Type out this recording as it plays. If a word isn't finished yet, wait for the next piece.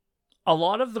A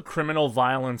lot of the criminal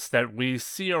violence that we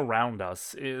see around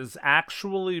us is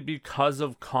actually because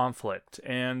of conflict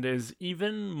and is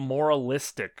even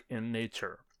moralistic in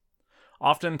nature.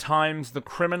 Oftentimes, the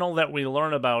criminal that we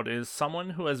learn about is someone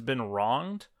who has been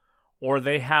wronged, or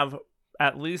they have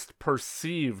at least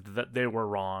perceived that they were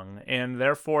wrong, and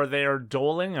therefore they are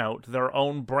doling out their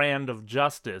own brand of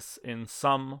justice in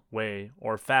some way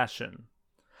or fashion.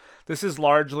 This is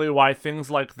largely why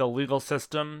things like the legal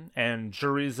system and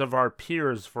juries of our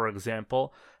peers, for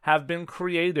example, have been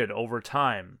created over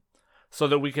time, so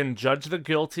that we can judge the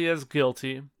guilty as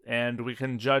guilty, and we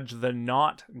can judge the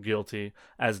not guilty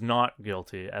as not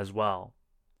guilty as well.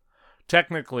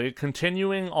 Technically,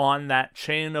 continuing on that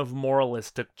chain of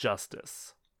moralistic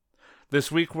justice. This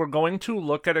week we're going to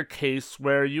look at a case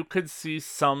where you could see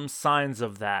some signs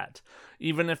of that,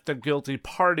 even if the guilty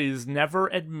parties never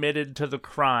admitted to the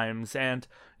crimes and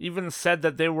even said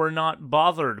that they were not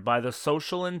bothered by the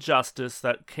social injustice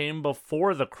that came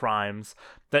before the crimes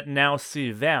that now see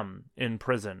them in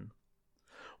prison.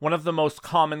 One of the most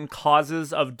common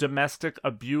causes of domestic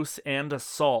abuse and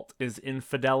assault is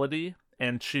infidelity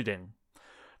and cheating.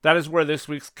 That is where this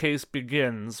week's case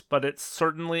begins, but it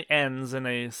certainly ends in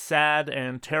a sad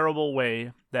and terrible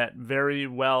way that very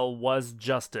well was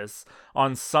justice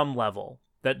on some level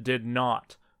that did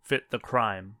not fit the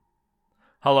crime.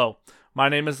 Hello, my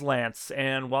name is Lance,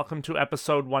 and welcome to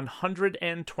episode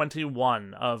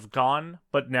 121 of Gone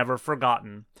But Never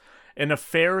Forgotten, an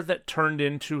affair that turned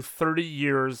into 30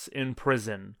 years in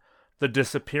prison, the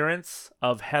disappearance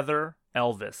of Heather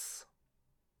Elvis.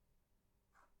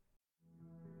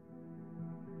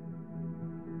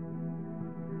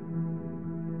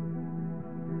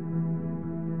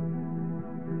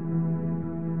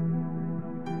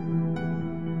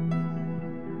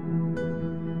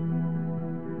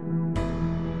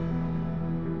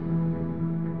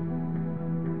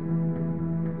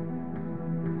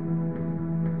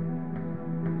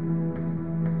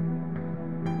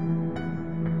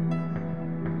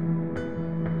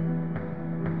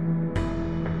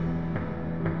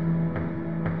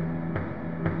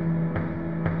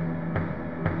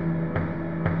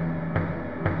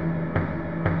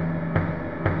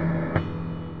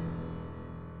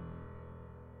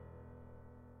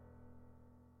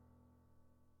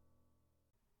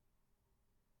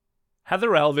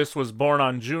 Heather Elvis was born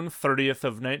on June 30th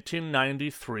of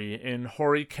 1993 in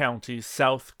Horry County,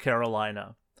 South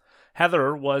Carolina.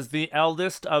 Heather was the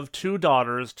eldest of two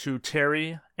daughters to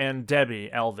Terry and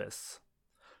Debbie Elvis.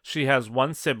 She has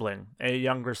one sibling, a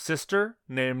younger sister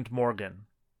named Morgan.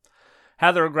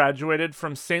 Heather graduated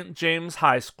from St. James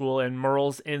High School in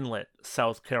Murrells Inlet,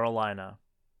 South Carolina.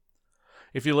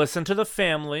 If you listen to the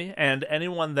family and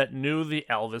anyone that knew the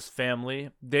Elvis family,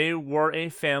 they were a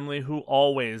family who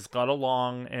always got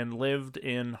along and lived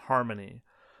in harmony.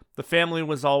 The family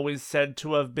was always said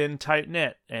to have been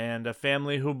tight-knit, and a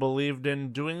family who believed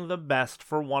in doing the best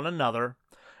for one another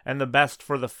and the best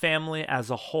for the family as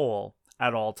a whole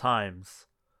at all times.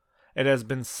 It has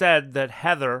been said that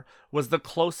Heather was the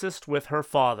closest with her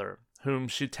father, whom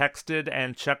she texted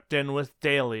and checked in with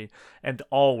daily and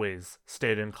always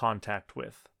stayed in contact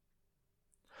with.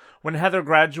 When Heather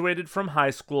graduated from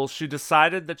high school, she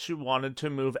decided that she wanted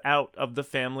to move out of the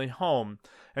family home,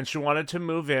 and she wanted to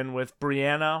move in with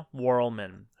Brianna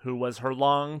Worrelman, who was her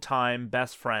longtime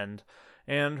best friend,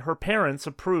 and her parents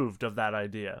approved of that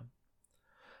idea.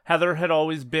 Heather had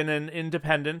always been an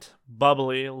independent,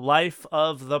 bubbly,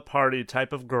 life-of-the-party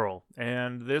type of girl,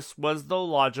 and this was the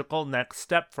logical next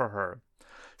step for her,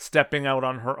 stepping out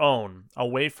on her own,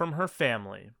 away from her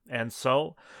family, and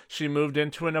so she moved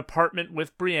into an apartment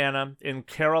with Brianna in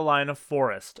Carolina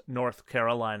Forest, North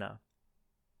Carolina.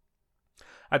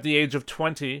 At the age of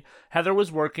 20, Heather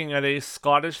was working at a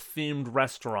Scottish-themed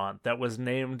restaurant that was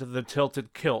named the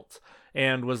Tilted Kilt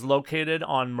and was located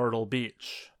on Myrtle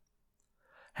Beach.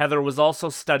 Heather was also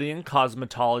studying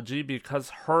cosmetology because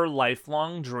her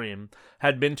lifelong dream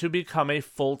had been to become a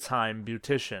full-time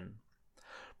beautician.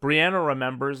 Brianna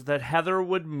remembers that Heather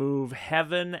would move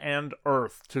heaven and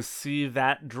earth to see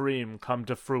that dream come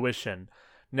to fruition,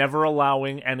 never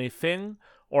allowing anything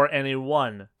or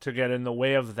anyone to get in the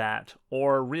way of that,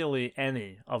 or really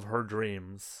any of her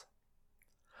dreams.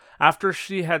 After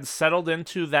she had settled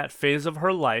into that phase of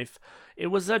her life, it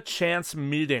was a chance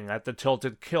meeting at the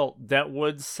Tilted Kilt that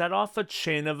would set off a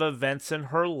chain of events in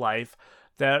her life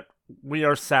that we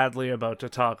are sadly about to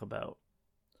talk about.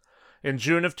 In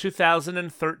June of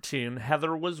 2013,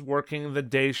 Heather was working the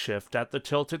day shift at the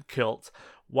Tilted Kilt,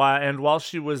 and while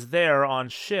she was there on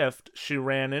shift, she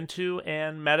ran into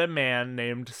and met a man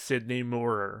named Sidney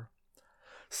Moorer.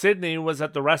 Sidney was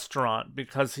at the restaurant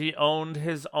because he owned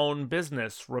his own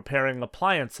business repairing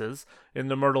appliances in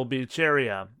the Myrtle Beach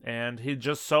area, and he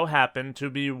just so happened to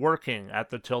be working at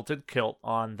the Tilted Kilt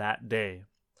on that day.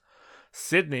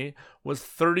 Sidney was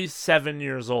 37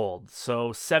 years old,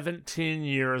 so 17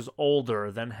 years older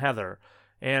than Heather,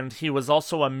 and he was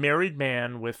also a married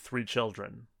man with 3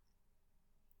 children.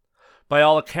 By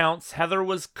all accounts, Heather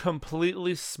was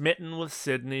completely smitten with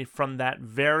Sidney from that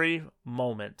very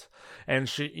moment, and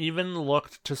she even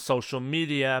looked to social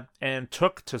media and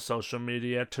took to social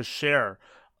media to share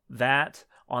that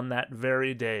on that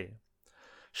very day.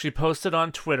 She posted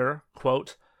on Twitter,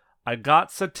 quote, "I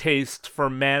got's a taste for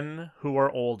men who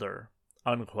are older,"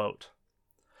 unquote.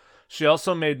 She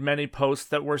also made many posts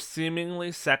that were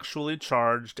seemingly sexually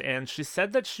charged, and she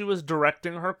said that she was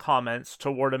directing her comments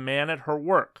toward a man at her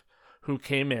work who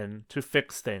came in to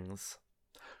fix things.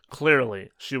 Clearly,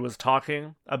 she was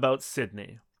talking about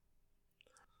Sidney.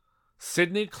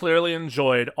 Sidney clearly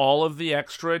enjoyed all of the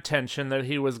extra attention that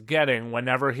he was getting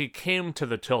whenever he came to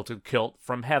the Tilted Kilt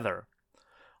from Heather.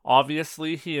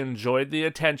 Obviously, he enjoyed the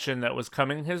attention that was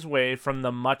coming his way from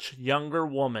the much younger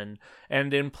woman,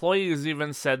 and employees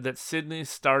even said that Sidney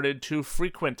started to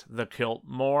frequent the kilt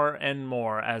more and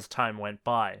more as time went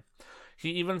by.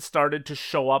 He even started to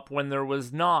show up when there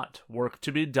was not work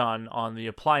to be done on the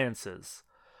appliances.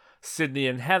 Sidney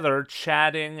and Heather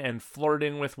chatting and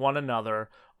flirting with one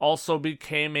another also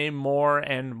became a more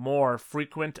and more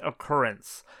frequent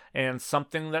occurrence, and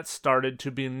something that started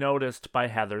to be noticed by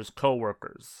Heather's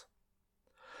coworkers.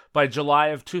 By July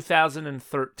of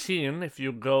 2013, if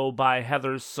you go by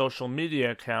Heather's social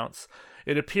media accounts,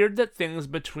 it appeared that things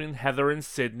between Heather and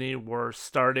Sidney were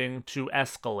starting to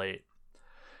escalate.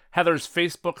 Heather's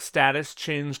Facebook status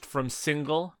changed from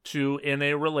single to in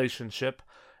a relationship,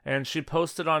 and she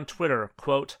posted on Twitter,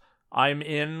 quote, "I'm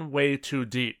in way too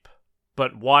deep,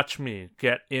 but watch me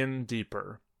get in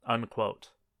deeper,"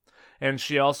 unquote. And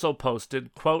she also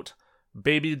posted, quote,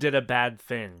 "Baby did a bad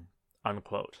thing,"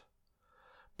 unquote.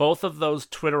 Both of those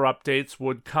Twitter updates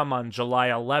would come on July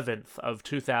 11th of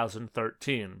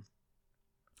 2013.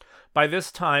 By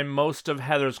this time, most of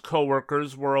Heather's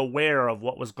coworkers were aware of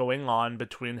what was going on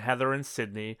between Heather and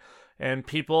Sidney, and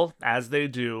people, as they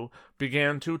do,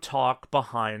 began to talk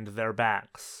behind their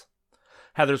backs.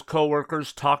 Heather's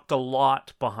coworkers talked a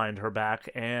lot behind her back,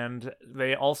 and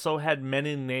they also had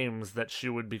many names that she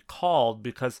would be called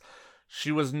because she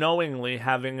was knowingly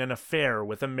having an affair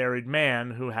with a married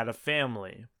man who had a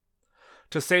family.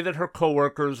 To say that her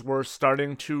coworkers were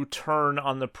starting to turn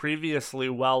on the previously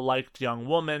well-liked young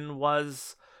woman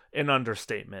was an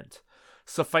understatement.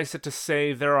 Suffice it to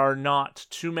say, there are not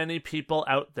too many people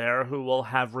out there who will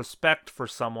have respect for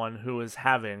someone who is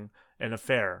having an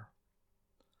affair.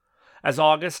 As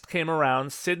August came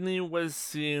around, Sidney was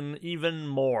seen even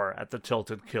more at the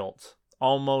Tilted Kilt,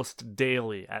 almost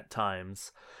daily at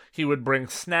times. He would bring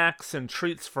snacks and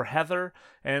treats for Heather,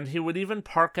 and he would even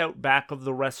park out back of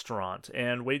the restaurant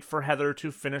and wait for Heather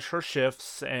to finish her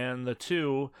shifts, and the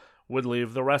two would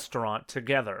leave the restaurant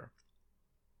together.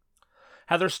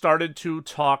 Heather started to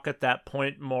talk at that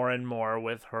point more and more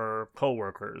with her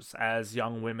coworkers, as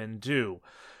young women do.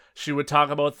 She would talk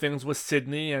about things with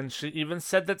Sidney, and she even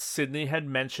said that Sidney had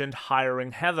mentioned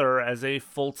hiring Heather as a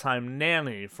full-time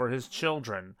nanny for his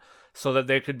children, so that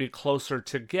they could be closer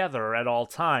together at all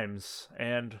times,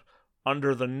 and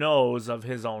under the nose of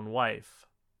his own wife.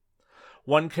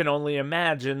 One can only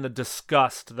imagine the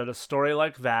disgust that a story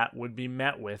like that would be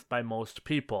met with by most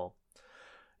people.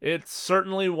 It's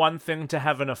certainly one thing to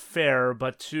have an affair,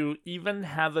 but to even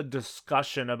have a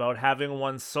discussion about having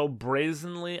one so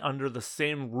brazenly under the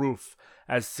same roof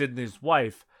as Sidney's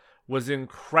wife was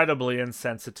incredibly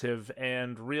insensitive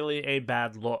and really a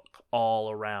bad look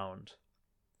all around.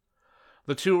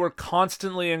 The two were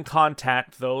constantly in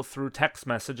contact, though, through text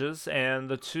messages, and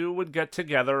the two would get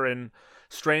together in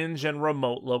strange and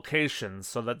remote locations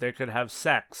so that they could have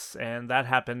sex, and that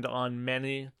happened on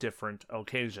many different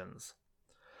occasions.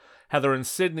 Heather and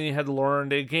Sidney had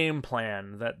learned a game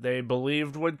plan that they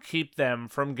believed would keep them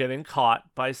from getting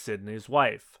caught by Sidney's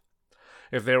wife.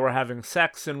 If they were having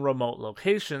sex in remote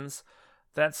locations,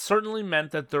 that certainly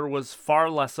meant that there was far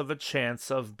less of a chance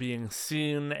of being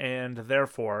seen and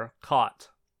therefore caught.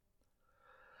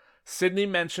 Sidney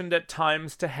mentioned at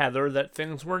times to Heather that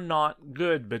things were not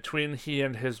good between he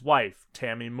and his wife,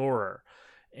 Tammy Moorer,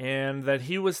 and that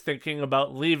he was thinking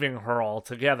about leaving her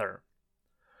altogether.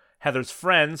 Heather's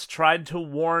friends tried to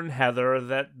warn Heather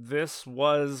that this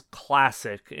was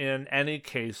classic in any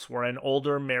case where an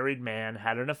older married man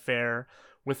had an affair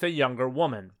with a younger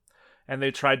woman, and they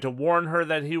tried to warn her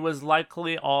that he was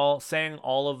likely saying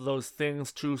all of those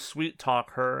things to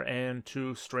sweet-talk her and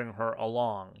to string her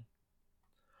along.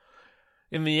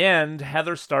 In the end,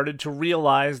 Heather started to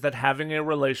realize that having a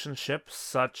relationship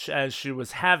such as she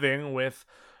was having, with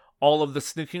all of the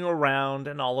sneaking around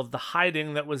and all of the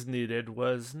hiding that was needed,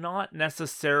 was not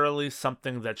necessarily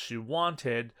something that she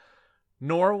wanted,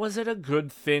 nor was it a good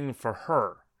thing for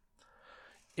her.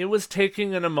 It was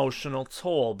taking an emotional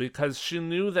toll because she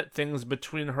knew that things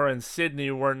between her and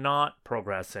Sydney were not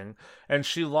progressing, and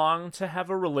she longed to have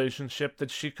a relationship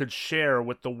that she could share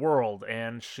with the world,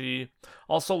 and she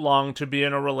also longed to be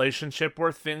in a relationship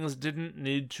where things didn't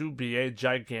need to be a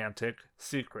gigantic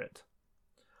secret.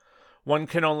 One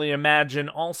can only imagine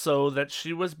also that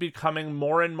she was becoming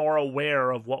more and more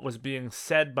aware of what was being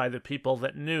said by the people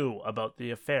that knew about the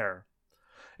affair.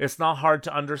 It's not hard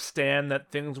to understand that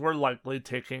things were likely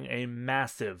taking a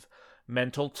massive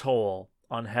mental toll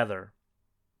on Heather.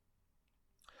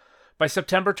 By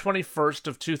September 21st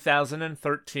of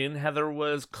 2013, Heather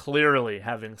was clearly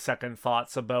having second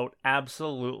thoughts about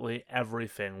absolutely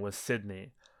everything with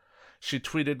Sydney. She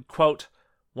tweeted, quote,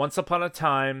 "Once upon a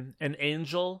time, an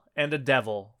angel and a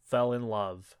devil fell in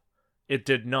love. It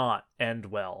did not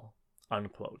end well,"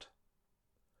 unquote.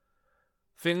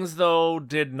 Things, though,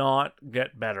 did not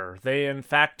get better. They, in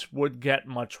fact, would get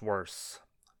much worse.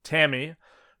 Tammy,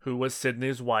 who was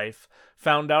Sydney's wife,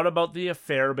 found out about the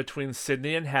affair between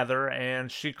Sydney and Heather,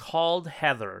 and she called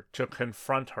Heather to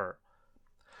confront her.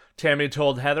 Tammy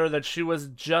told Heather that she was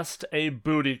just a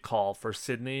booty call for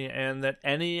Sydney and that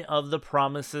any of the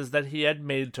promises that he had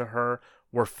made to her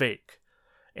were fake,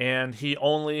 and he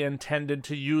only intended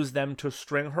to use them to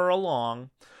string her along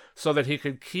so that he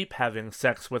could keep having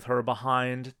sex with her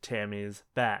behind Tammy's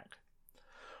back.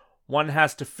 One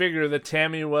has to figure that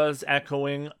Tammy was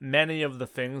echoing many of the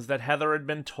things that Heather had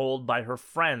been told by her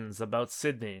friends about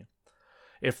Sydney.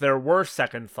 If there were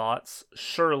second thoughts,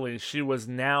 surely she was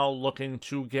now looking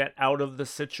to get out of the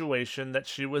situation that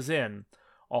she was in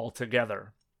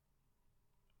altogether.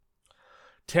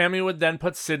 Tammy would then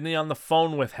put Sydney on the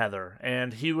phone with Heather,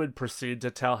 and he would proceed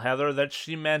to tell Heather that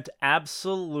she meant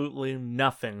absolutely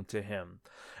nothing to him,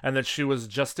 and that she was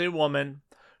just a woman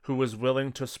who was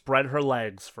willing to spread her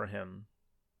legs for him.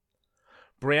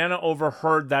 Brianna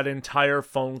overheard that entire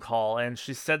phone call, and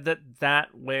she said that the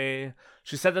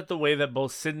way that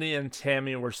both Sydney and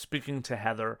Tammy were speaking to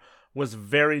Heather was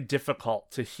very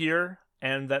difficult to hear,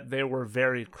 and that they were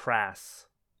very crass.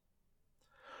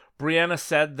 Brianna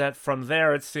said that from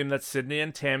there it seemed that Sydney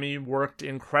and Tammy worked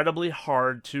incredibly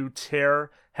hard to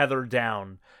tear Heather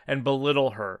down and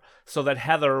belittle her so that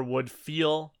Heather would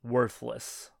feel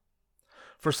worthless.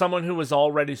 For someone who was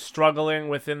already struggling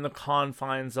within the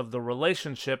confines of the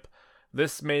relationship,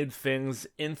 this made things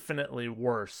infinitely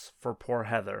worse for poor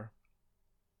Heather.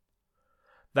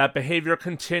 That behavior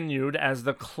continued as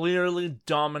the clearly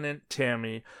dominant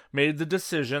Tammy made the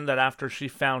decision that after she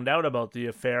found out about the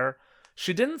affair,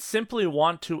 she didn't simply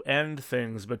want to end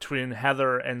things between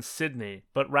Heather and Sydney,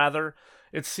 but rather,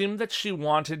 it seemed that she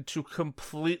wanted to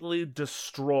completely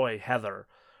destroy Heather,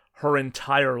 her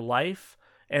entire life,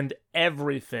 and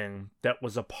everything that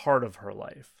was a part of her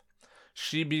life.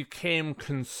 She became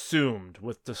consumed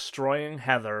with destroying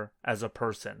Heather as a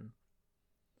person.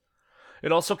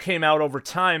 It also came out over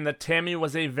time that Tammy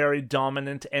was a very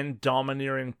dominant and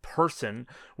domineering person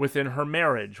within her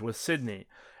marriage with Sydney,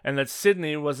 and that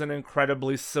Sydney was an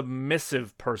incredibly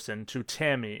submissive person to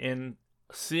Tammy in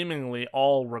seemingly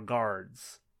all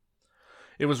regards.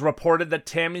 It was reported that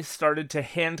Tammy started to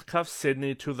handcuff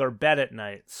Sydney to their bed at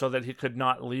night so that he could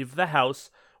not leave the house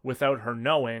without her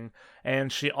knowing,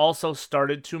 and she also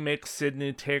started to make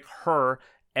Sydney take her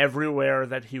everywhere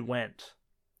that he went.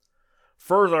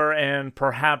 Further, and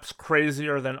perhaps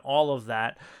crazier than all of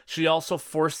that, she also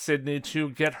forced Sydney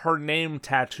to get her name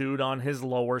tattooed on his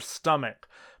lower stomach,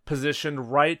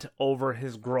 positioned right over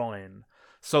his groin,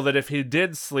 so that if he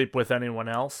did sleep with anyone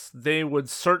else, they would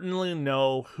certainly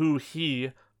know who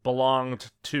he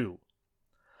belonged to.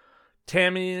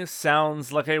 Tammy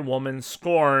sounds like a woman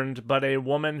scorned, but a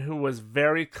woman who was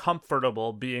very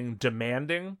comfortable being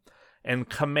demanding and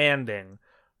commanding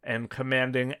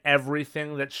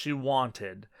everything that she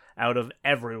wanted out of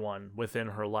everyone within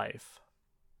her life.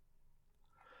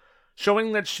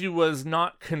 Showing that she was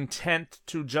not content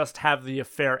to just have the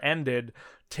affair ended,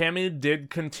 Tammy did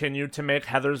continue to make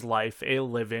Heather's life a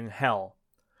living hell.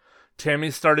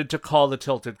 Tammy started to call the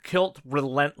Tilted Kilt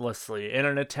relentlessly in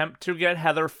an attempt to get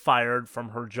Heather fired from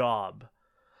her job.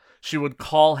 She would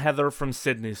call Heather from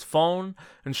Sydney's phone,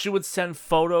 and she would send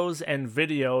photos and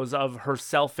videos of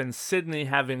herself and Sydney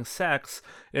having sex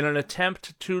in an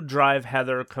attempt to drive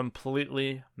Heather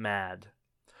completely mad.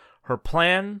 Her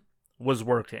plan was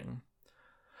working.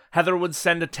 Heather would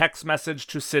send a text message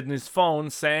to Sydney's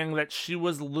phone saying that she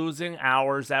was losing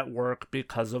hours at work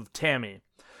because of Tammy.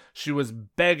 She was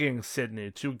begging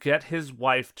Sydney to get his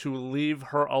wife to leave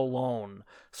her alone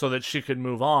so that she could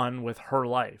move on with her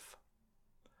life.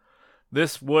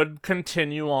 This would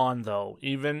continue on, though,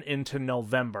 even into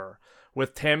November,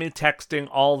 with Tammy texting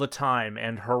all the time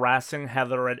and harassing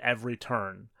Heather at every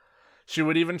turn. She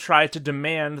would even try to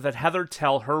demand that Heather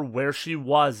tell her where she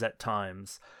was at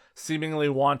times, seemingly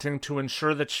wanting to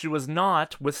ensure that she was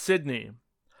not with Sydney.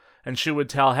 And she would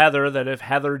tell Heather that if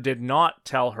Heather did not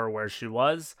tell her where she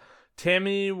was,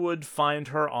 Tammy would find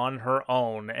her on her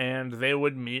own and they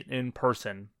would meet in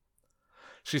person.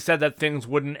 She said that things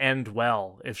wouldn't end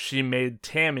well if she made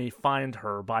Tammy find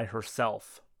her by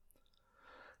herself.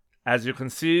 As you can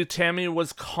see, Tammy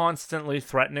was constantly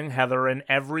threatening Heather in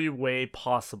every way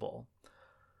possible.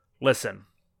 Listen,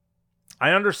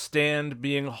 I understand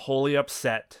being wholly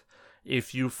upset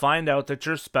if you find out that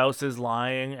your spouse is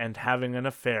lying and having an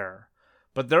affair,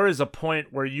 but there is a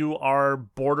point where you are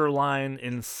borderline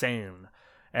insane.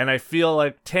 And I feel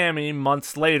like Tammy,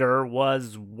 months later,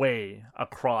 was way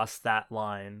across that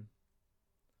line.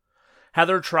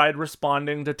 Heather tried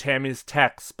responding to Tammy's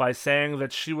texts by saying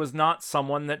that she was not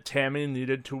someone that Tammy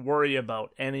needed to worry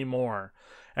about anymore,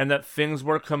 and that things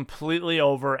were completely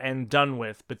over and done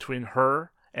with between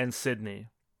her and Sydney.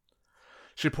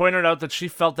 She pointed out that she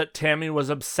felt that Tammy was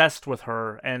obsessed with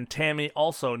her, and Tammy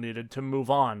also needed to move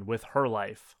on with her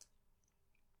life.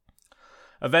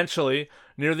 Eventually,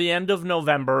 near the end of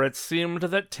November, it seemed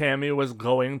that Tammy was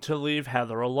going to leave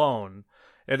Heather alone.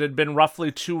 It had been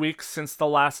roughly 2 weeks since the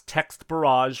last text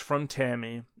barrage from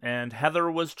Tammy, and Heather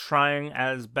was trying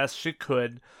as best she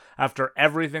could, after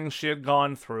everything she had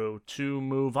gone through, to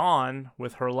move on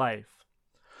with her life.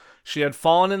 She had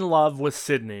fallen in love with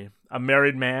Sydney, a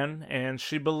married man, and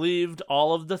she believed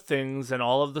all of the things and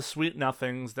all of the sweet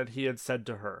nothings that he had said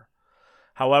to her.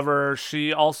 However,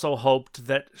 she also hoped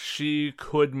that she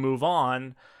could move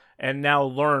on and now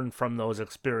learn from those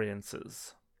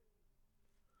experiences.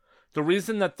 The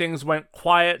reason that things went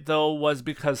quiet, though, was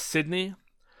because Sydney,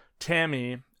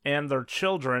 Tammy, and their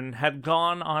children had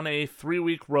gone on a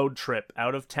 3-week road trip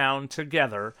out of town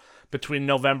together between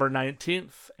November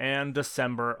 19th and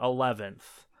December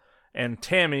 11th, and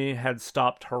Tammy had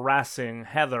stopped harassing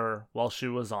Heather while she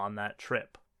was on that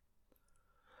trip.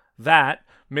 That,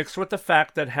 mixed with the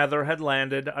fact that Heather had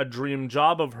landed a dream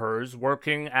job of hers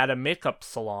working at a makeup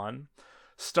salon,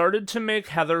 started to make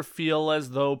Heather feel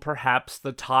as though perhaps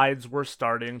the tides were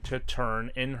starting to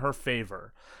turn in her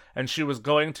favor, and she was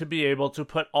going to be able to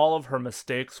put all of her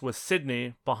mistakes with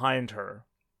Sydney behind her.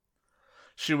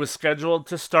 She was scheduled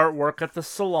to start work at the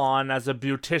salon as a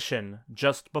beautician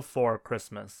just before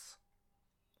Christmas.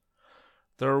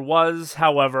 There was,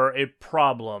 however, a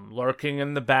problem lurking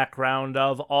in the background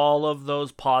of all of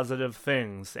those positive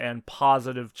things and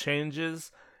positive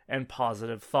changes and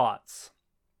positive thoughts.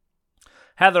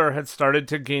 Heather had started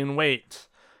to gain weight,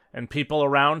 and people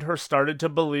around her started to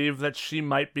believe that she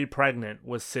might be pregnant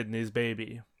with Sydney's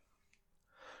baby.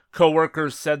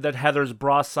 Coworkers said that Heather's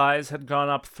bra size had gone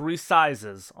up 3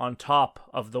 sizes on top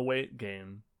of the weight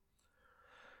gain.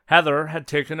 Heather had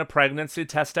taken a pregnancy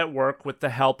test at work with the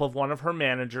help of one of her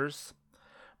managers,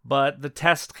 but the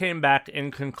test came back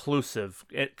inconclusive.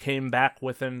 It came back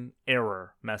with an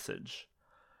error message.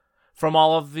 From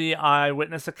all of the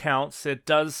eyewitness accounts, it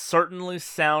does certainly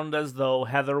sound as though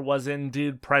Heather was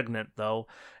indeed pregnant, though,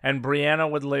 and Brianna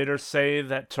would later say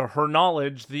that to her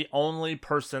knowledge, the only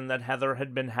person that Heather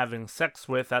had been having sex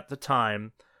with at the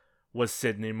time was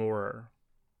Sydney Moorer.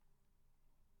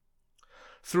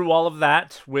 Through all of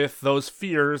that, with those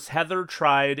fears, Heather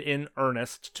tried in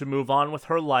earnest to move on with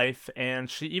her life, and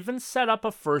she even set up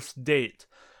a first date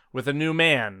with a new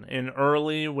man in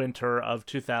early winter of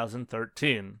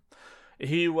 2013.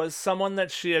 He was someone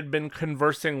that she had been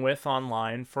conversing with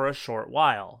online for a short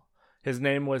while. His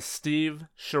name was Steve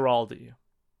Schiraldi.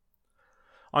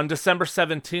 On December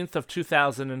 17th of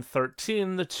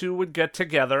 2013, the two would get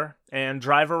together and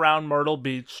drive around Myrtle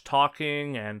Beach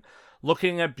talking and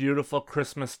looking at beautiful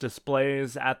Christmas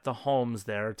displays at the homes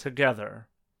there together.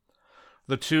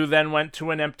 The two then went to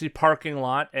an empty parking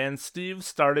lot, and Steve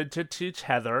started to teach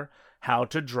Heather how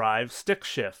to drive stick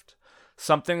shift,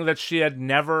 something that she had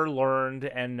never learned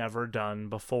and never done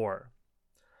before.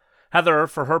 Heather,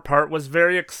 for her part, was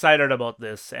very excited about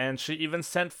this, and she even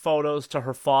sent photos to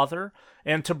her father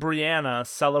and to Brianna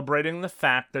celebrating the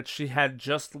fact that she had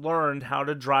just learned how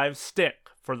to drive stick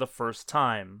for the first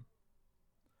time.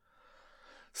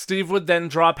 Steve would then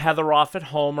drop Heather off at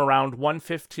home around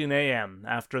 1:15 a.m.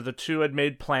 after the two had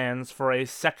made plans for a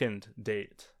second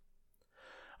date.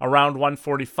 Around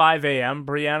 1:45 a.m.,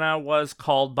 Brianna was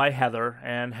called by Heather,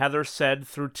 and Heather said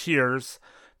through tears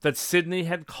that Sydney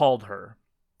had called her.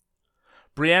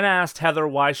 Brianna asked Heather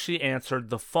why she answered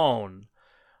the phone.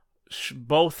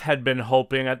 Both had been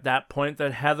hoping at that point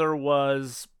that Heather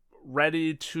was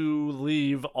ready to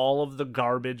leave all of the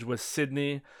garbage with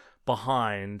Sydney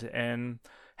behind, and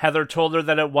Heather told her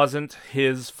that it wasn't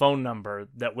his phone number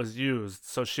that was used,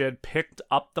 so she had picked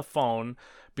up the phone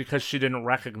because she didn't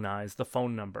recognize the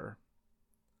phone number.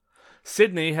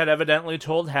 Sydney had evidently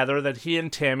told Heather that he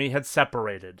and Tammy had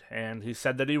separated, and he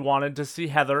said that he wanted to see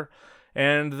Heather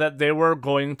and that they were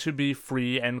going to be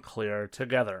free and clear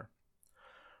together.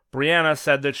 Brianna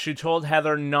said that she told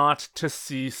Heather not to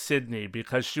see Sydney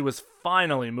because she was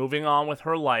finally moving on with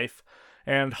her life,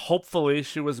 and hopefully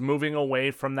she was moving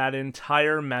away from that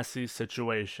entire messy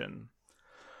situation.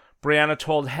 Brianna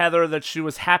told Heather that she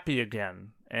was happy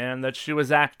again, and that she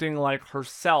was acting like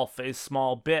herself a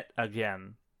small bit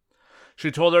again.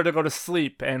 She told her to go to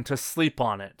sleep and to sleep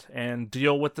on it, and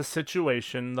deal with the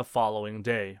situation the following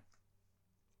day.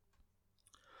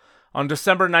 On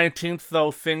December 19th,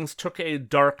 though, things took a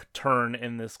dark turn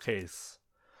in this case.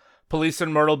 Police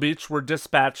in Myrtle Beach were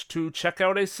dispatched to check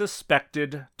out a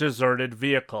suspected deserted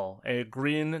vehicle, a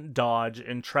green Dodge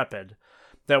Intrepid,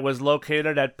 that was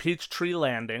located at Peachtree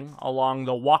Landing along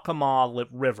the Waccamaw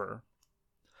River.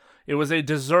 It was a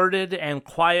deserted and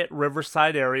quiet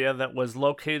riverside area that was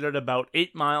located about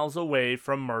 8 miles away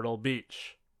from Myrtle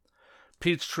Beach.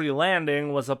 Peachtree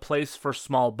Landing was a place for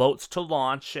small boats to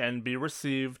launch and be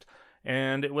received,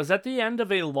 and it was at the end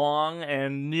of a long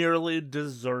and nearly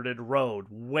deserted road,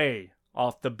 way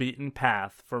off the beaten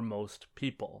path for most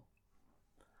people.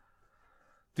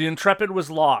 The Intrepid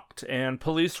was locked, and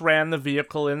police ran the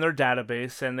vehicle in their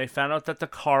database, and they found out that the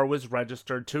car was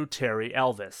registered to Terry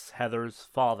Elvis, Heather's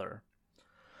father.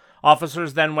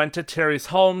 Officers then went to Terry's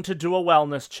home to do a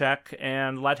wellness check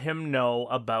and let him know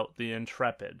about the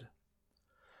Intrepid.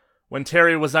 When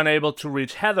Terry was unable to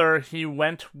reach Heather, he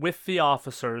went with the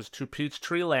officers to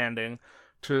Peachtree Landing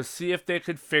to see if they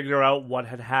could figure out what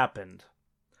had happened.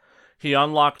 He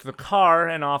unlocked the car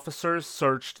and officers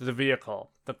searched the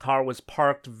vehicle. The car was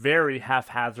parked very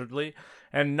haphazardly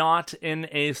and not in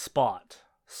a spot,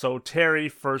 so Terry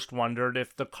first wondered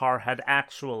if the car had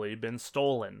actually been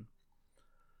stolen.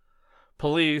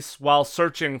 Police, while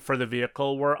searching for the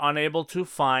vehicle, were unable to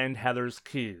find Heather's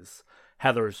keys,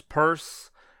 Heather's purse,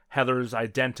 Heather's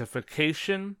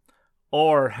identification,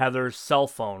 or Heather's cell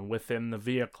phone within the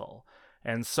vehicle,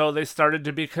 and so they started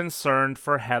to be concerned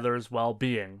for Heather's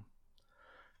well-being.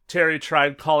 Terry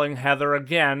tried calling Heather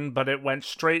again, but it went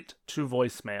straight to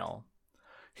voicemail.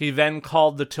 He then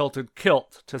called the Tilted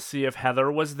Kilt to see if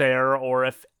Heather was there or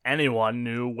if anyone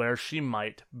knew where she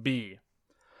might be.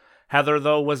 Heather,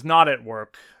 though, was not at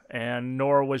work, and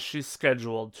nor was she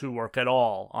scheduled to work at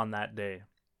all on that day.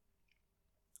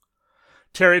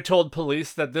 Terry told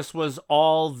police that this was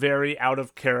all very out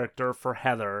of character for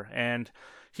Heather, and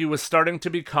he was starting to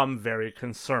become very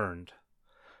concerned.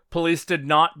 Police did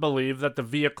not believe that the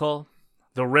vehicle,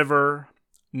 the river,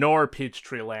 nor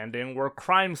Peachtree Landing were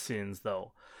crime scenes,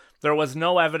 though. There was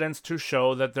no evidence to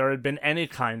show that there had been any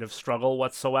kind of struggle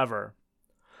whatsoever.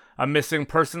 A missing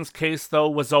persons case, though,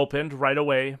 was opened right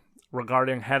away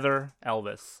regarding Heather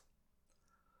Elvis.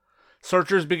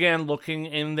 Searchers began looking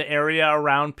in the area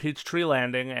around Peachtree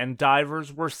Landing, and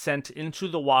divers were sent into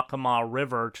the Waccamaw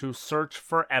River to search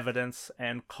for evidence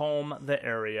and comb the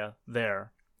area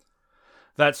there.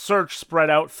 That search spread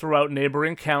out throughout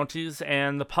neighboring counties,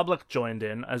 and the public joined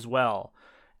in as well.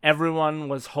 Everyone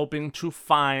was hoping to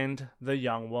find the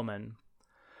young woman.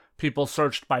 People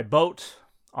searched by boat,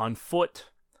 on foot,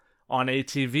 on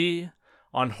ATV,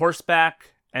 on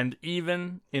horseback, and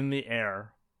even in the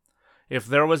air. If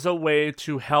there was a way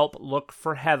to help look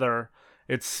for Heather,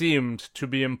 it seemed to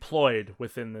be employed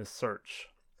within this search.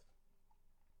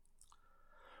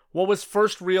 What was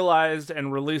first realized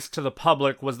and released to the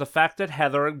public was the fact that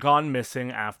Heather had gone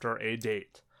missing after a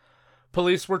date.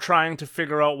 Police were trying to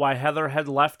figure out why Heather had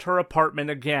left her apartment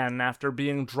again after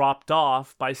being dropped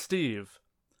off by Steve.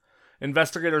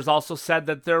 Investigators also said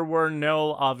that there were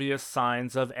no obvious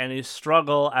signs of any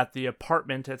struggle at the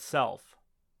apartment itself.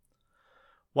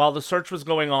 While the search was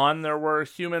going on, there were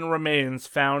human remains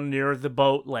found near the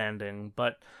boat landing,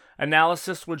 but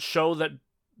analysis would show that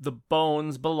the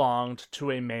bones belonged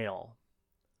to a male.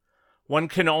 One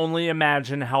can only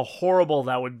imagine how horrible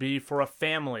that would be for a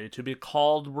family to be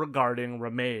called regarding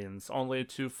remains, only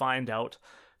to find out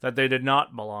that they did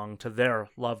not belong to their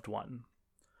loved one.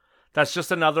 That's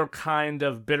just another kind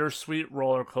of bittersweet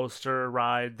roller coaster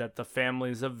ride that the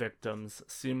families of victims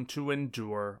seem to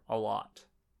endure a lot.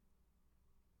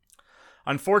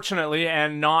 Unfortunately,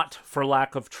 and not for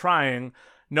lack of trying,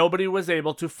 nobody was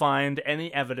able to find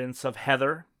any evidence of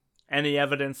Heather, any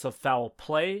evidence of foul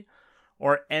play,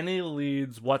 or any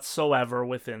leads whatsoever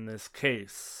within this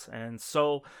case. And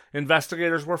so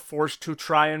investigators were forced to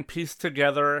try and piece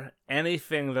together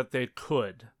anything that they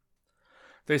could.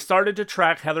 They started to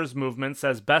track Heather's movements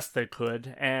as best they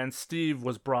could, and Steve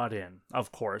was brought in,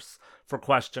 of course, for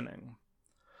questioning.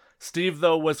 Steve,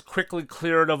 though, was quickly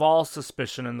cleared of all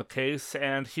suspicion in the case,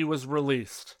 and he was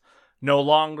released, no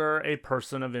longer a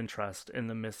person of interest in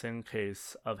the missing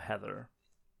case of Heather.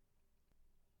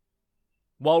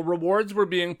 While rewards were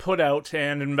being put out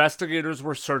and investigators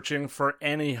were searching for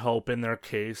any hope in their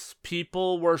case,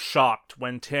 people were shocked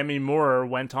when Tammy Moore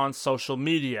went on social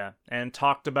media and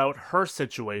talked about her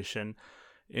situation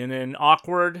in an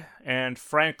awkward and,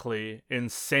 frankly,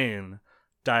 insane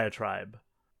diatribe.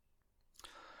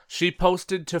 She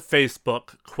posted to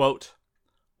Facebook, quote,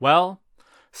 "Well,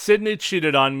 Sydney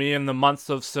cheated on me in the months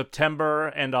of September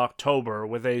and October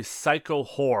with a psycho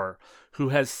whore who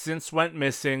has since went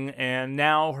missing, and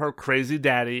now her crazy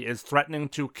daddy is threatening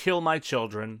to kill my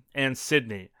children and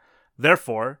Sydney,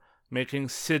 therefore making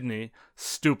Sydney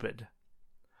stupid."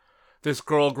 This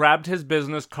girl grabbed his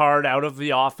business card out of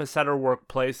the office at her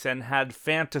workplace and had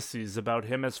fantasies about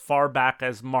him as far back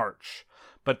as March,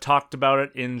 but talked about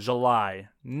it in July,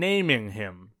 naming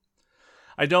him.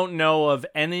 I don't know of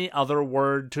any other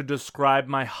word to describe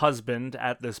my husband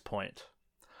at this point.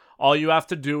 All you have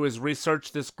to do is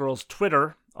research this girl's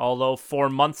Twitter, although 4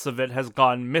 months of it has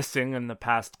gone missing in the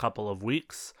past couple of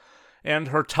weeks, and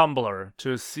her Tumblr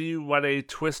to see what a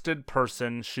twisted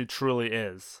person she truly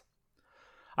is.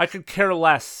 I could care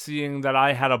less seeing that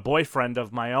I had a boyfriend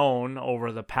of my own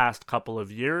over the past couple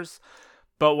of years,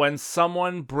 but when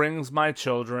someone brings my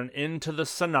children into the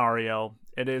scenario,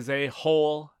 it is a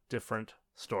whole different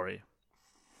story.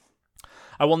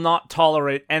 I will not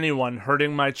tolerate anyone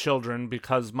hurting my children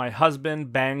because my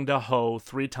husband banged a hoe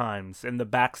 3 times in the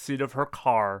backseat of her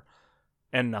car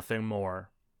and nothing more.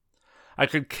 I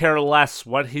could care less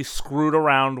what he screwed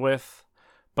around with,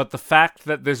 but the fact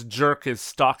that this jerk is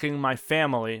stalking my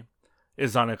family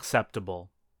is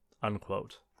unacceptable."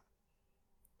 Unquote.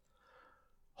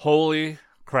 Holy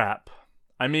crap.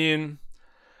 I mean,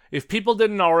 if people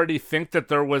didn't already think that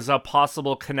there was a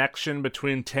possible connection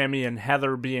between Tammy and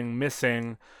Heather being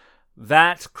missing,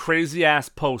 that crazy-ass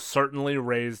post certainly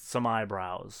raised some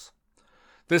eyebrows.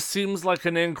 This seems like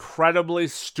an incredibly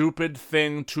stupid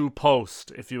thing to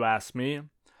post, if you ask me.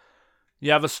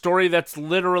 You have a story that's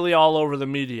literally all over the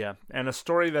media, and a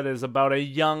story that is about a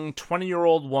young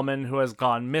 20-year-old woman who has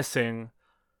gone missing,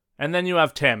 and then you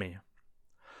have Tammy.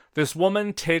 This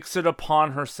woman takes it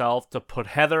upon herself to put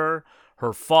Heather,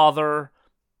 her father,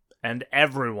 and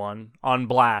everyone on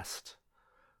blast.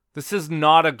 This is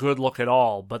not a good look at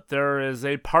all, but there is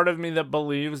a part of me that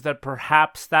believes that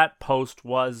perhaps that post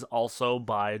was also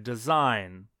by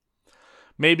design.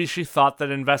 Maybe she thought that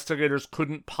investigators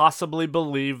couldn't possibly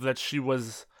believe that she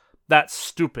was that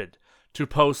stupid to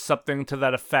post something to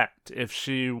that effect if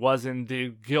she was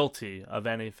indeed guilty of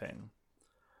anything.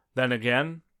 Then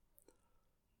again,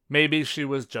 maybe she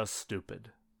was just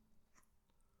stupid.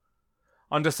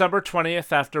 On December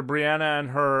 20th, after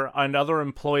Brianna and other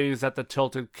employees at the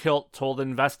Tilted Kilt told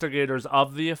investigators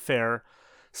of the affair,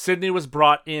 Sydney was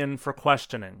brought in for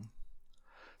questioning.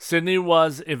 Sydney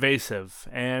was evasive,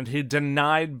 and he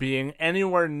denied being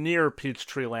anywhere near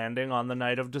Peachtree Landing on the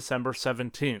night of December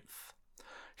 17th.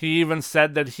 He even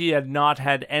said that he had not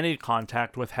had any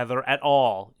contact with Heather at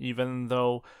all, even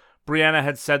though Brianna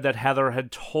had said that Heather had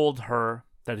told her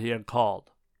that he had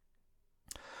called.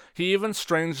 He even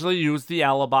strangely used the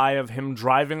alibi of him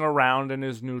driving around in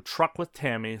his new truck with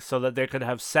Tammy so that they could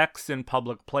have sex in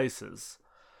public places.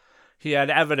 He had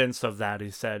evidence of that,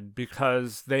 he said,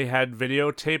 because they had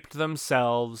videotaped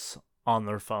themselves on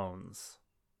their phones.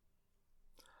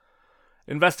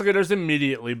 Investigators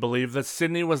immediately believed that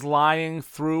Sydney was lying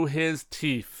through his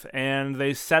teeth, and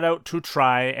they set out to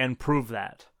try and prove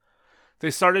that.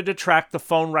 They started to track the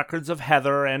phone records of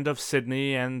Heather and of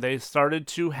Sydney, and they started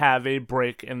to have a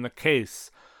break in the case,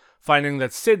 finding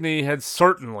that Sydney had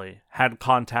certainly had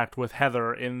contact with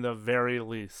Heather in the very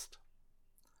least.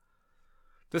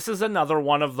 This is another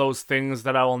one of those things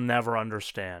that I will never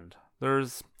understand.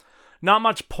 There's Not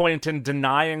much point in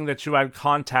denying that you had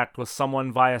contact with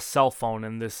someone via cell phone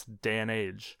in this day and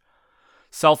age.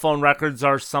 Cell phone records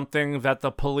are something that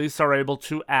the police are able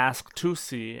to ask to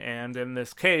see, and in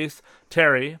this case,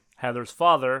 Terry, Heather's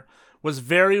father, was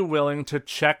very willing to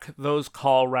check those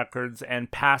call records and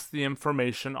pass the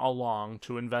information along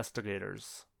to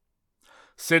investigators.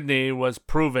 Sydney was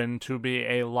proven to be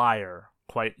a liar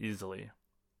quite easily.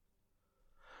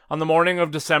 On the morning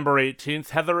of December 18th,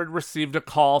 Heather had received a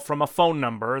call from a phone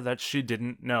number that she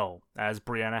didn't know, as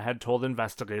Brianna had told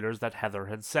investigators that Heather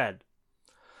had said.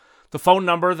 The phone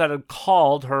number that had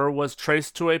called her was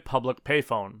traced to a public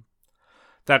payphone.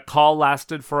 That call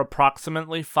lasted for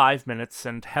approximately 5 minutes,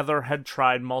 and Heather had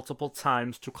tried multiple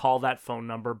times to call that phone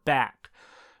number back,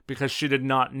 because she did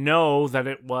not know that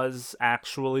it was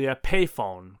actually a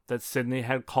payphone that Sydney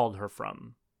had called her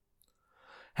from.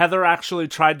 Heather actually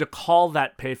tried to call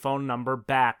that payphone number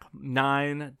back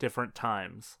 9 different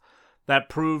times. That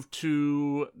proved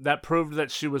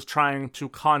that she was trying to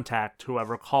contact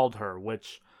whoever called her,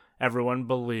 which everyone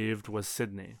believed was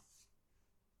Sydney.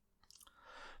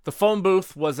 The phone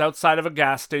booth was outside of a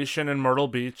gas station in Myrtle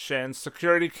Beach, and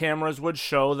security cameras would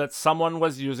show that someone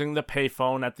was using the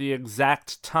payphone at the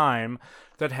exact time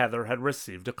that Heather had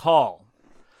received a call.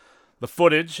 The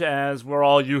footage, as we're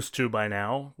all used to by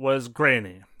now, was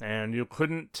grainy, and you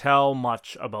couldn't tell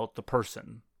much about the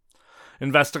person.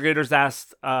 Investigators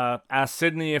asked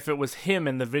Sydney if it was him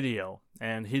in the video,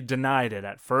 and he denied it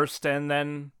at first and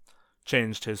then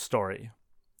changed his story.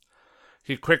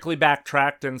 He quickly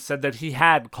backtracked and said that he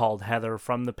had called Heather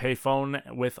from the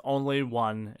payphone with only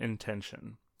one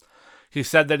intention. He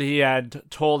said that he had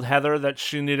told Heather that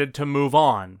she needed to move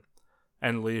on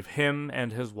and leave him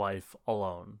and his wife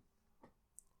alone.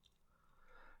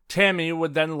 Tammy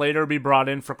would then later be brought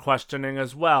in for questioning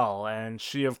as well, and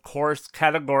she of course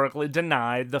categorically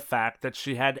denied the fact that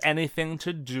she had anything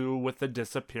to do with the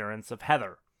disappearance of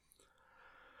Heather.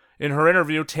 In her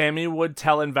interview, Tammy would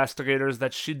tell investigators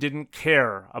that she didn't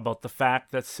care about the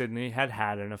fact that Sydney had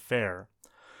had an affair.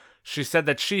 She said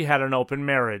that she had an open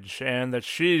marriage, and that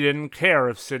she didn't care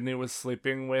if Sydney was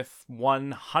sleeping with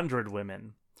 100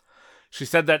 women. She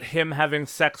said that him having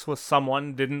sex with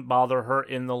someone didn't bother her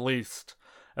in the least,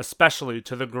 especially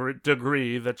to the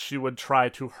degree that she would try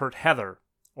to hurt Heather,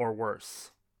 or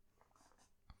worse.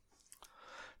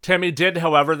 Tammy did,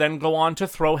 however, then go on to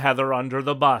throw Heather under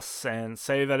the bus and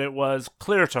say that it was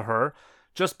clear to her,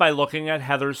 just by looking at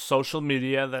Heather's social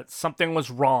media, that something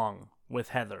was wrong with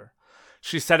Heather.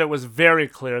 She said it was very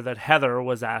clear that Heather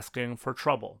was asking for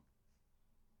trouble.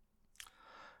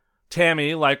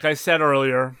 Tammy, like I said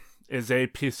earlier, is a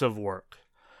piece of work.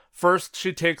 First,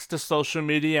 she takes to social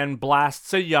media and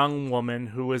blasts a young woman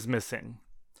who is missing.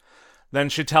 Then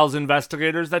she tells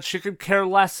investigators that she could care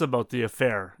less about the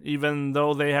affair, even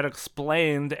though they had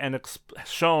explained and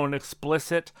shown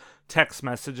explicit text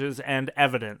messages and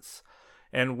evidence,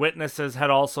 and witnesses had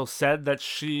also said that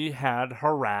she had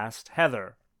harassed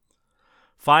Heather.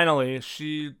 Finally,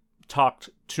 she talked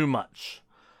too much,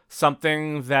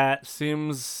 something that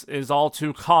seems is all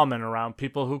too common around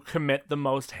people who commit the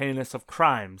most heinous of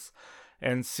crimes,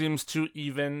 and seems to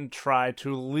even try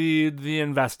to lead the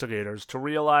investigators to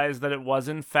realize that it was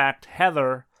in fact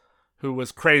Heather who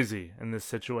was crazy in this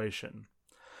situation.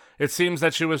 It seems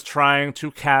that she was trying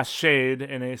to cast shade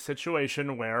in a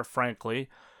situation where, frankly,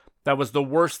 that was the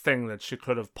worst thing that she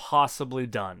could have possibly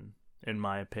done, in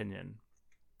my opinion.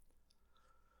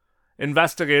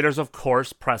 Investigators, of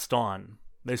course, pressed on.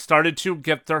 They started to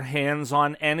get their hands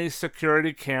on any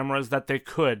security cameras that they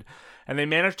could, and they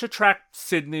managed to track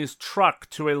Sydney's truck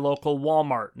to a local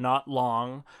Walmart not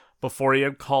long before he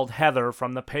had called Heather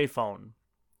from the payphone.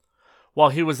 While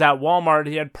he was at Walmart,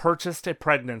 he had purchased a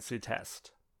pregnancy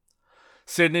test.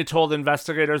 Sydney told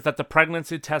investigators that the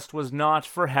pregnancy test was not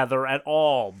for Heather at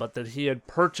all, but that he had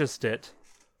purchased it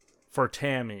for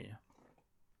Tammy.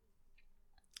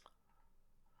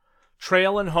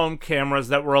 Trail and home cameras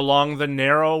that were along the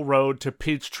narrow road to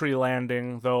Peachtree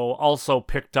Landing, though, also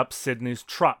picked up Sydney's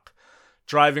truck,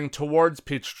 driving towards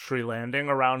Peachtree Landing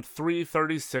around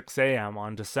 3:36 a.m.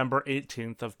 on December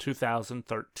 18th of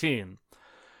 2013,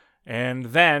 and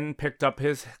then picked up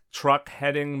his truck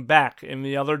heading back in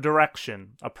the other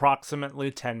direction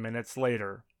approximately 10 minutes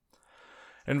later.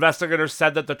 Investigators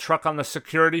said that the truck on the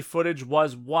security footage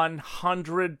was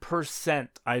 100%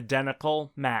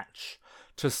 identical match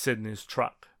to Sydney's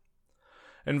truck.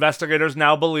 Investigators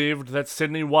now believed that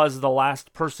Sydney was the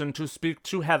last person to speak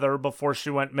to Heather before she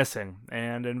went missing,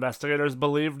 and investigators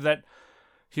believed that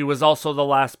he was also the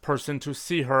last person to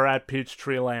see her at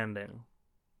Peachtree Landing.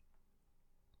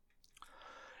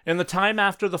 In the time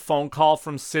after the phone call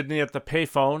from Sydney at the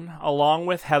payphone, along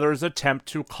with Heather's attempt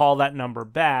to call that number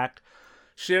back,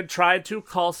 she had tried to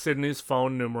call Sydney's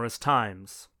phone numerous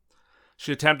times.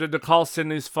 She attempted to call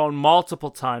Sydney's phone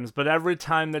multiple times, but every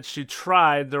time that she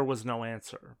tried, there was no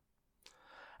answer.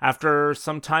 After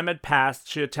some time had passed,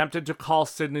 she attempted to call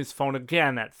Sydney's phone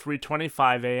again at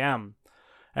 3:25 a.m.,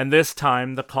 and this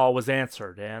time the call was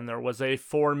answered, and there was a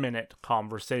 4-minute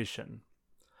conversation.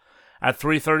 At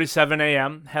 3:37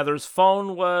 a.m., Heather's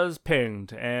phone was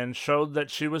pinged and showed that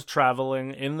she was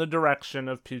traveling in the direction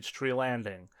of Peachtree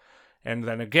Landing. And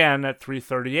then again at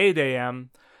 3:38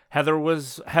 a.m.,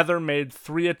 Heather made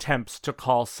 3 attempts to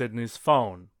call Sydney's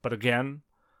phone, but again,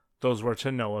 those were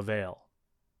to no avail.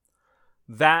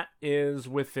 That is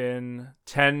within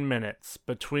 10 minutes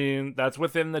that's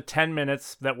within the 10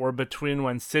 minutes that were between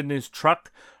when Sydney's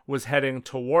truck was heading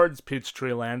towards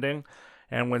Peachtree Landing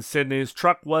and when Sydney's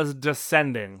truck was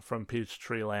descending from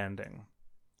Peachtree Landing.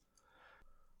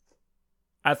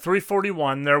 At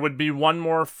 3:41, there would be one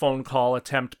more phone call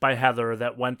attempt by Heather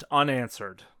that went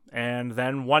unanswered, and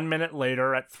then 1 minute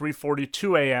later, at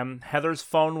 3:42 a.m., Heather's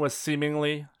phone was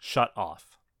seemingly shut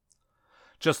off.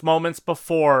 Just moments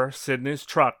before Sydney's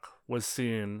truck was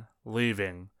seen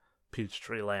leaving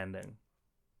Peachtree Landing.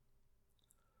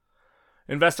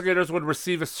 Investigators would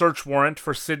receive a search warrant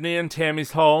for Sydney and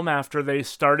Tammy's home after they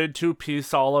started to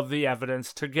piece all of the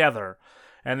evidence together,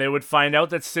 and they would find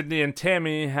out that Sydney and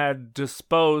Tammy had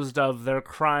disposed of their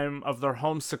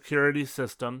home security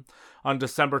system on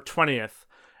December 20th,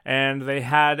 and they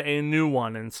had a new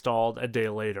one installed a day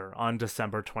later, on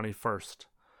December 21st.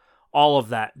 All of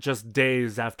that just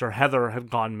days after Heather had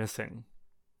gone missing.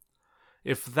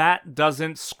 If that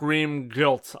doesn't scream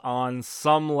guilt on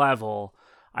some level,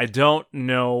 I don't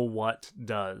know what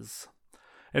does.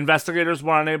 Investigators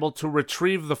were unable to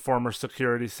retrieve the former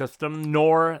security system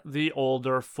nor the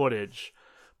older footage,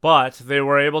 but they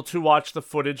were able to watch the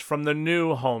footage from the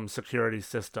new home security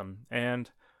system, and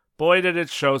boy did it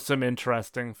show some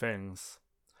interesting things.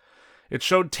 It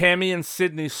showed Tammy and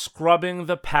Sydney scrubbing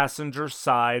the passenger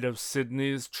side of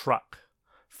Sydney's truck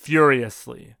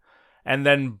furiously, and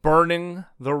then burning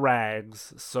the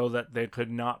rags so that they could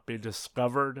not be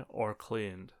discovered or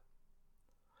cleaned.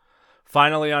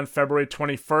 Finally, on February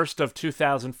 21st of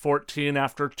 2014,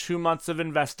 after 2 months of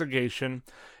investigation,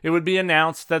 it would be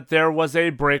announced that there was a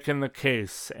break in the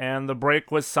case, and the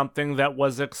break was something that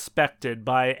was expected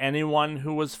by anyone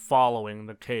who was following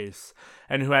the case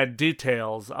and who had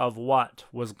details of what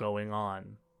was going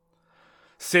on.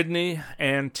 Sydney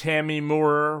and Tammy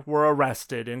Moore were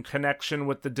arrested in connection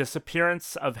with the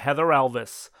disappearance of Heather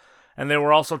Elvis, and they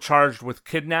were also charged with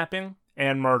kidnapping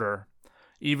and murder,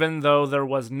 even though there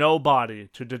was no body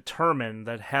to determine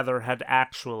that Heather had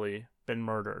actually been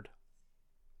murdered.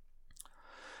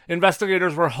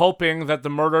 Investigators were hoping that the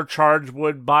murder charge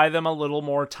would buy them a little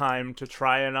more time to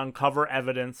try and uncover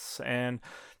evidence, and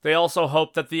they also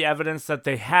hoped that the evidence that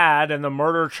they had and the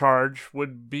murder charge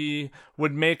would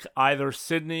make either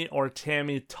Sydney or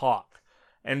Tammy talk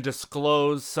and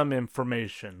disclose some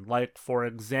information, like, for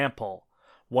example,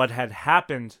 what had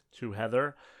happened to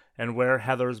Heather and where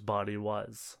Heather's body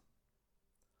was.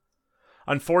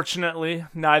 Unfortunately,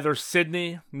 neither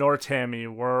Sydney nor Tammy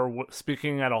were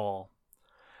speaking at all,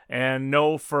 and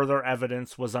no further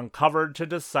evidence was uncovered to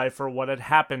decipher what had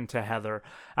happened to Heather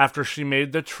after she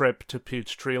made the trip to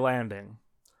Peachtree Landing.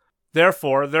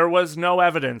 Therefore, there was no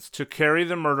evidence to carry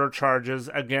the murder charges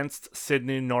against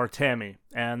Sydney nor Tammy,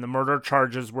 and the murder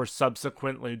charges were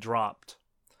subsequently dropped.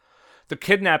 The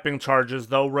kidnapping charges,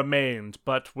 though, remained,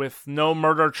 but with no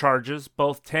murder charges,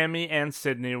 both Tammy and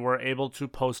Sydney were able to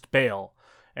post bail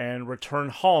and return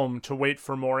home to wait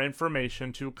for more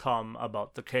information to come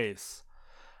about the case.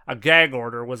 A gag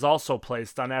order was also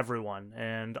placed on everyone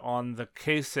and on the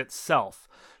case itself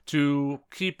to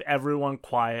keep everyone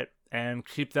quiet and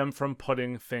keep them from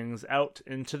putting things out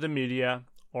into the media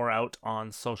or out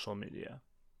on social media.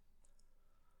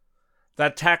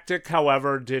 That tactic,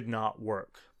 however, did not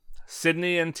work.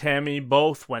 Sydney and Tammy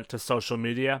both went to social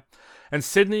media, and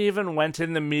Sydney even went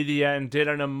in the media and did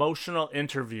an emotional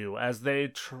interview as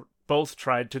they both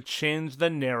tried to change the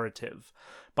narrative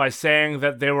by saying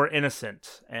that they were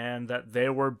innocent and that they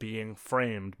were being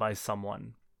framed by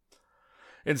someone.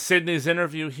 In Sydney's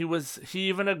interview, he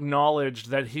even acknowledged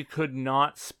that he could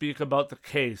not speak about the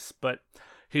case, but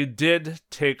he did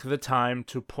take the time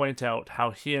to point out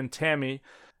how he and Tammy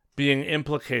being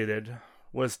implicated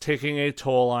was taking a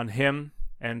toll on him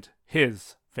and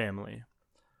his family.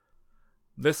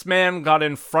 This man got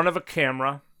in front of a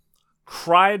camera,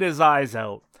 cried his eyes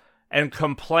out, and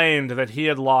complained that he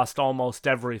had lost almost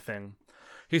everything.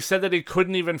 He said that he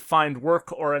couldn't even find work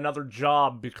or another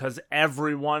job because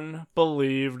everyone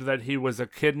believed that he was a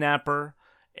kidnapper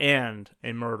and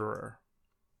a murderer.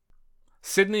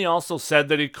 Sidney also said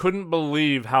that he couldn't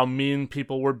believe how mean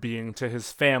people were being to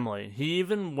his family. He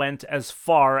even went as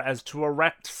far as to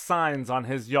erect signs on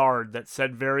his yard that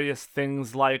said various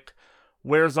things like,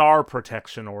 "Where's our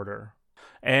protection order?"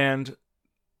 and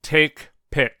 "Take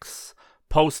pics,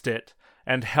 post it,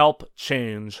 and help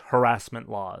change harassment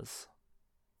laws."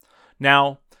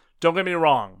 Now, don't get me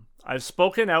wrong. I've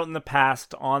spoken out in the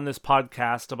past on this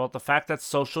podcast about the fact that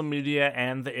social media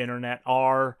and the internet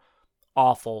are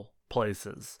awful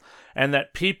places, and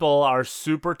that people are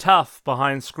super tough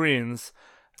behind screens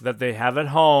that they have at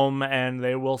home, and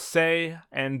they will say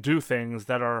and do things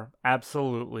that are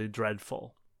absolutely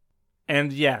dreadful.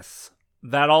 And yes,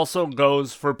 that also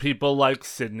goes for people like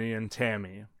Sidney and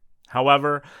Tammy.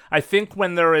 However, I think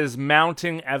when there is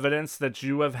mounting evidence that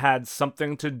you have had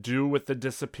something to do with the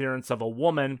disappearance of a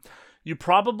woman, you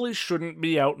probably shouldn't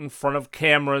be out in front of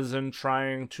cameras and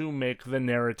trying to make the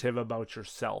narrative about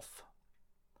yourself.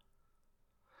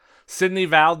 Sidney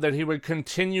vowed that he would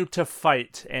continue to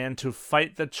fight and to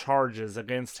fight the charges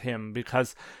against him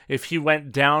because if he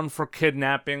went down for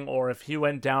kidnapping or if he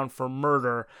went down for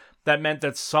murder, that meant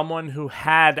that someone who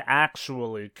had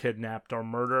actually kidnapped or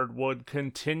murdered would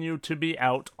continue to be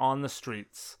out on the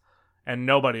streets, and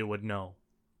nobody would know.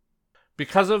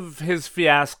 Because of his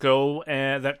fiasco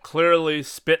that clearly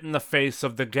spit in the face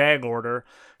of the gag order,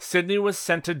 Sidney was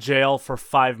sent to jail for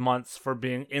 5 months for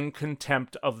being in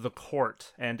contempt of the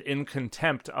court and in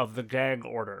contempt of the gag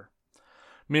order.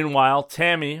 Meanwhile,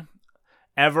 Tammy,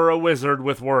 ever a wizard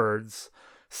with words,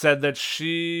 said that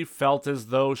she felt as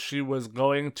though she was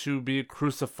going to be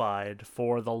crucified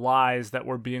for the lies that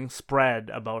were being spread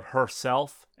about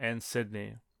herself and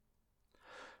Sidney.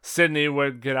 Sidney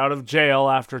would get out of jail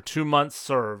after 2 months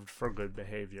served for good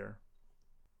behavior.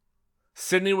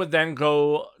 Sidney would then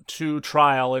go to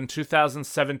trial in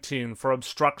 2017 for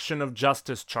obstruction of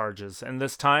justice charges, and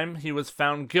this time he was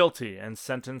found guilty and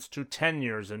sentenced to 10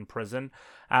 years in prison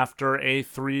after a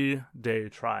 3-day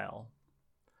trial.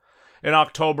 In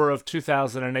October of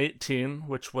 2018,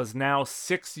 which was now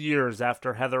 6 years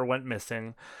after Heather went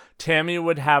missing, Tammy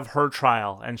would have her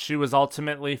trial, and she was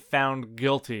ultimately found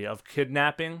guilty of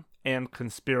kidnapping and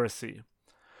conspiracy.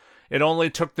 It only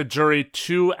took the jury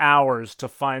 2 hours to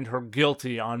find her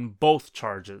guilty on both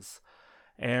charges,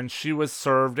 and she was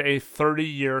served a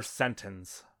 30-year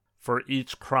sentence for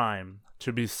each crime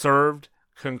to be served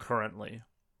concurrently.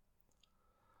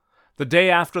 The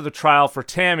day after the trial for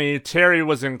Tammy, Terry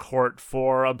was in court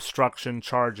for obstruction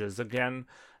charges. Again,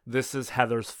 this is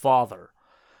Heather's father.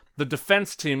 The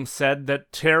defense team said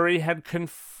that Terry had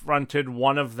confronted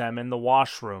one of them in the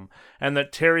washroom and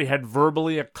that Terry had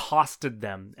verbally accosted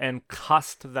them and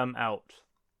cussed them out.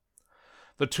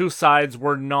 The two sides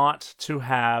were not to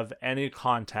have any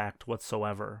contact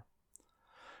whatsoever.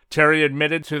 Terry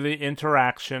admitted to the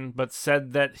interaction but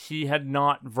said that he had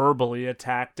not verbally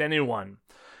attacked anyone.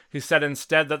 He said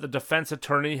instead that the defense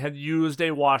attorney had used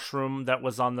a washroom that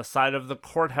was on the side of the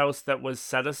courthouse that was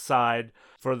set aside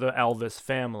for the Elvis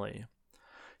family.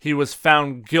 He was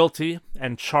found guilty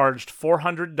and charged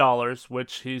 $400,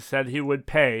 which he said he would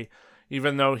pay,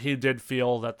 even though he did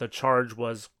feel that the charge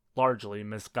was largely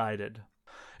misguided.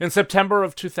 In September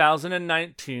of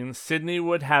 2019, Sidney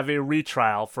would have a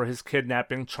retrial for his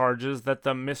kidnapping charges that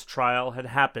the mistrial had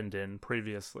happened in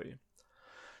previously.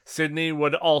 Sidney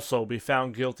would also be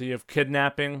found guilty of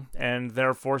kidnapping and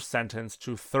therefore sentenced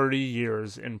to 30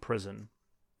 years in prison.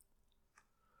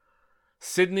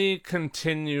 Sidney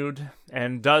continued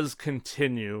and does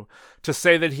continue to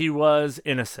say that he was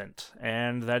innocent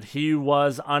and that he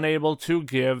was unable to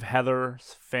give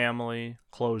Heather's family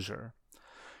closure.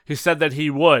 He said that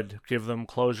he would give them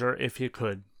closure if he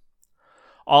could.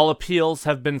 All appeals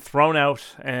have been thrown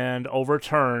out and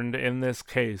overturned in this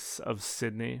case of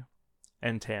Sidney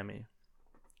and Tammy.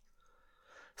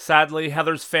 Sadly,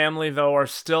 Heather's family, though, are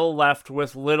still left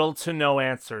with little to no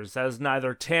answers, as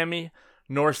neither Tammy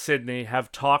nor Sidney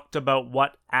have talked about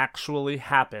what actually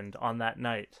happened on that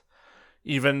night,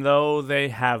 even though they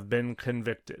have been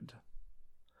convicted.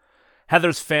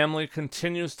 Heather's family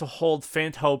continues to hold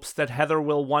faint hopes that Heather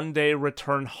will one day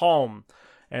return home,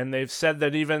 and they've said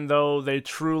that even though they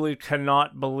truly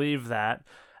cannot believe that,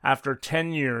 after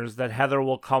 10 years that Heather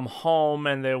will come home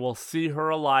and they will see her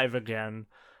alive again,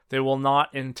 they will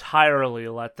not entirely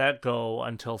let that go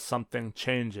until something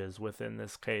changes within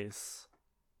this case.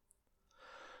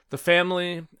 The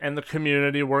family and the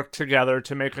community worked together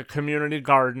to make a community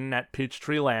garden at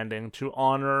Peachtree Landing to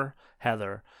honor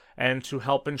Heather, and to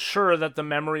help ensure that the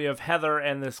memory of Heather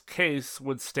and this case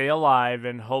would stay alive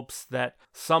in hopes that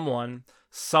someone,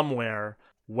 somewhere,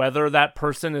 whether that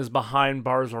person is behind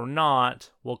bars or not,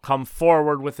 will come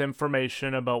forward with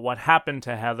information about what happened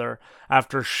to Heather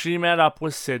after she met up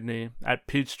with Sydney at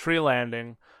Peachtree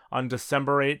Landing on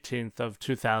December 18th of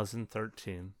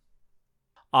 2013.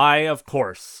 I, of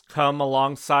course, come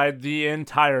alongside the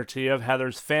entirety of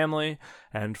Heather's family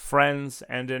and friends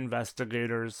and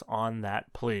investigators on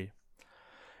that plea.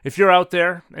 If you're out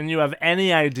there and you have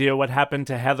any idea what happened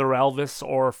to Heather Elvis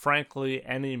or, frankly,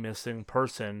 any missing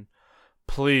person,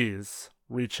 please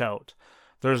reach out.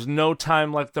 There's no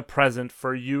time like the present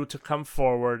for you to come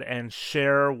forward and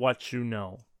share what you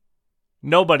know.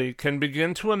 Nobody can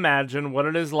begin to imagine what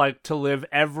it is like to live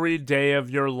every day of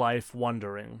your life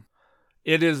wondering.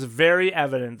 It is very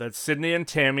evident that Sydney and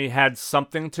Tammy had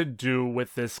something to do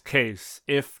with this case,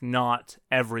 if not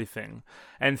everything.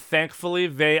 And thankfully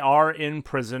they are in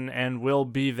prison and will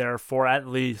be there for at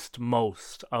least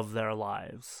most of their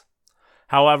lives.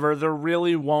 However, there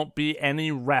really won't be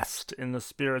any rest in the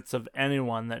spirits of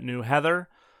anyone that knew Heather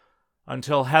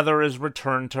until Heather is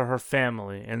returned to her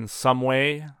family in some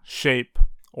way, shape,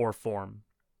 or form.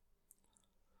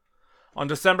 On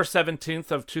December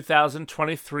 17th of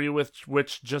 2023,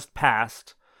 which just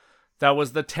passed, that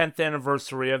was the 10th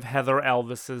anniversary of Heather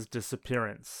Elvis's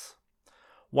disappearance.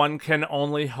 One can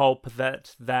only hope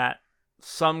that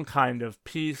some kind of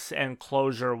peace and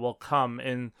closure will come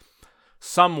in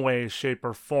some way, shape,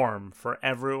 or form for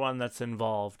everyone that's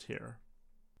involved here.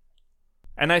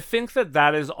 And I think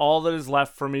that is all that is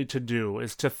left for me to do,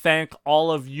 is to thank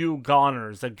all of you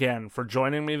goners again for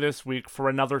joining me this week for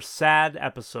another sad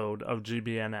episode of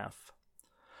GBNF.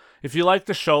 If you like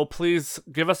the show, please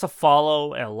give us a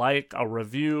follow, a like, a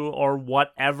review, or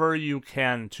whatever you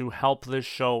can to help this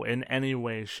show in any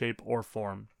way, shape, or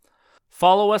form.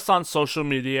 Follow us on social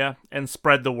media and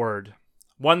spread the word.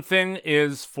 One thing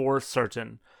is for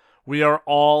certain, we are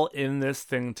all in this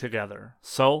thing together.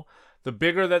 So, the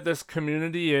bigger that this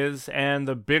community is and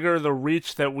the bigger the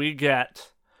reach that we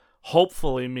get,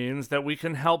 hopefully means that we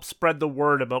can help spread the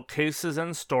word about cases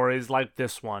and stories like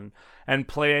this one and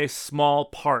play a small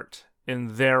part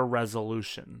in their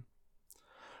resolution.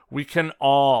 We can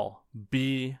all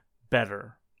be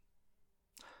better.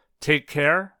 Take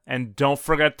care, and don't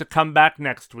forget to come back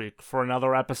next week for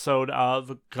another episode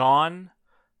of Gone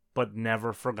But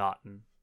Never Forgotten.